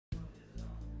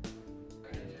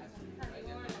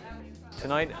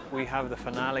Tonight we have the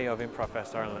finale of Improv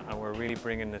Fest Ireland, and we're really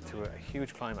bringing it to a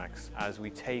huge climax as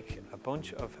we take a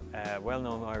bunch of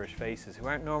well-known Irish faces who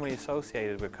aren't normally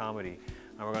associated with comedy,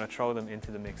 and we're going to throw them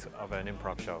into the mix of an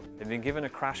improv show. They've been given a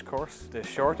crash course, the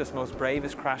shortest, most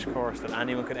bravest crash course that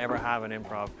anyone could ever have in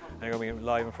improv, and they're going to be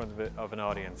live in front of an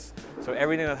audience. So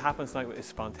everything that happens tonight is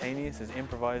spontaneous, is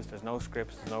improvised, there's no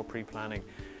scripts, there's no pre-planning.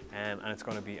 And it's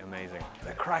going to be amazing.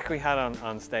 The crack we had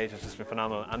on stage has just been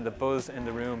phenomenal, and the buzz in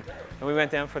the room. And we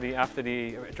went down for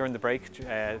during the break,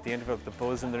 the interval, the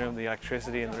buzz in the room, the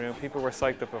electricity in the room. People were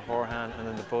psyched up beforehand, and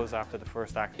then the buzz after the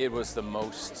first act. It was the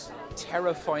most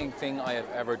terrifying thing I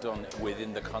have ever done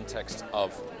within the context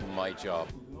of my job.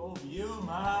 Love you,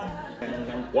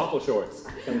 man. Waffle shorts.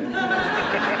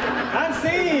 And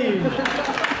scene!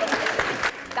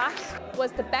 That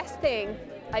was the best thing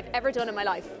I've ever done in my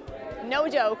life. No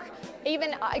joke.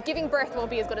 Even giving birth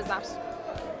won't be as good as that.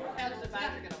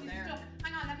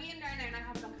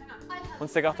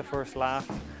 Once they got the first laugh,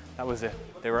 that was it.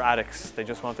 They were addicts. They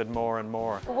just wanted more and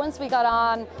more. But once we got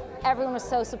on, everyone was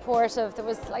so supportive. There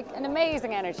was like an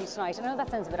amazing energy tonight. I know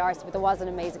that sounds a bit arsey, but there was an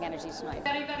amazing energy tonight.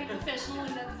 Very, very professional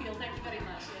in that field. Thank you very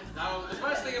much. Now, the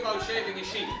first thing about shaving a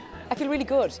sheep. I feel really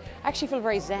good. I actually feel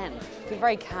very zen. I feel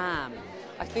very calm.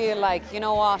 I feel like, you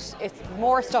know what, it's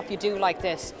more stuff you do like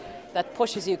this that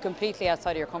pushes you completely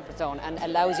outside of your comfort zone and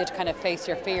allows you to kind of face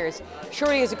your fears,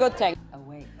 surely is a good thing.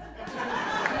 Away.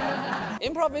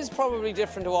 Improv is probably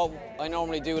different to what I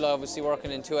normally do, like obviously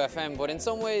working in 2FM, but in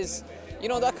some ways, you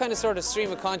know, that kind of sort of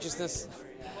stream of consciousness,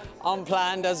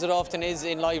 unplanned as it often is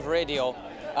in live radio,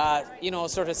 you know,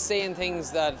 sort of saying things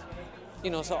that,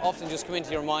 you know, so often just come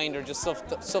into your mind or just stuff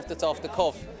that's off the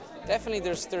cuff. Definitely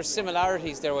there's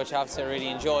similarities there which I have to say I really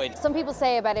enjoyed. Some people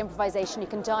say about improvisation you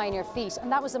can die on your feet,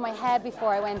 and that was in my head before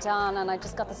I went on, and I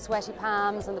just got the sweaty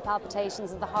palms and the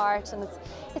palpitations of the heart, and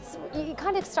it's you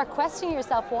kind of start questioning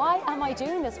yourself, why am I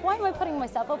doing this? Why am I putting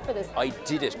myself up for this? I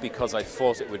did it because I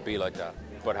thought it would be like that.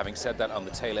 But having said that, on the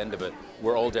tail end of it,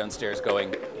 we're all downstairs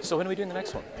going, so when are we doing the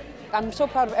next one? I'm so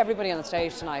proud of everybody on the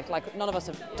stage tonight. Like, none of us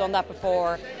have done that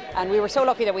before, and we were so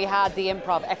lucky that we had the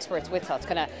improv experts with us,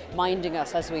 kind of minding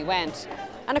us as we went.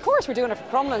 And of course we're doing it for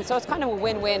Crumlin, so it's kind of a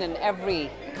win-win in every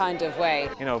kind of way.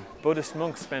 You know, Buddhist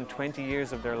monks spend 20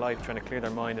 years of their life trying to clear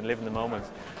their mind and live in the moment.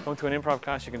 Going to an improv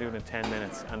class, you can do it in 10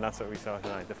 minutes, and that's what we saw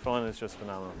tonight. The fun is just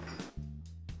phenomenal.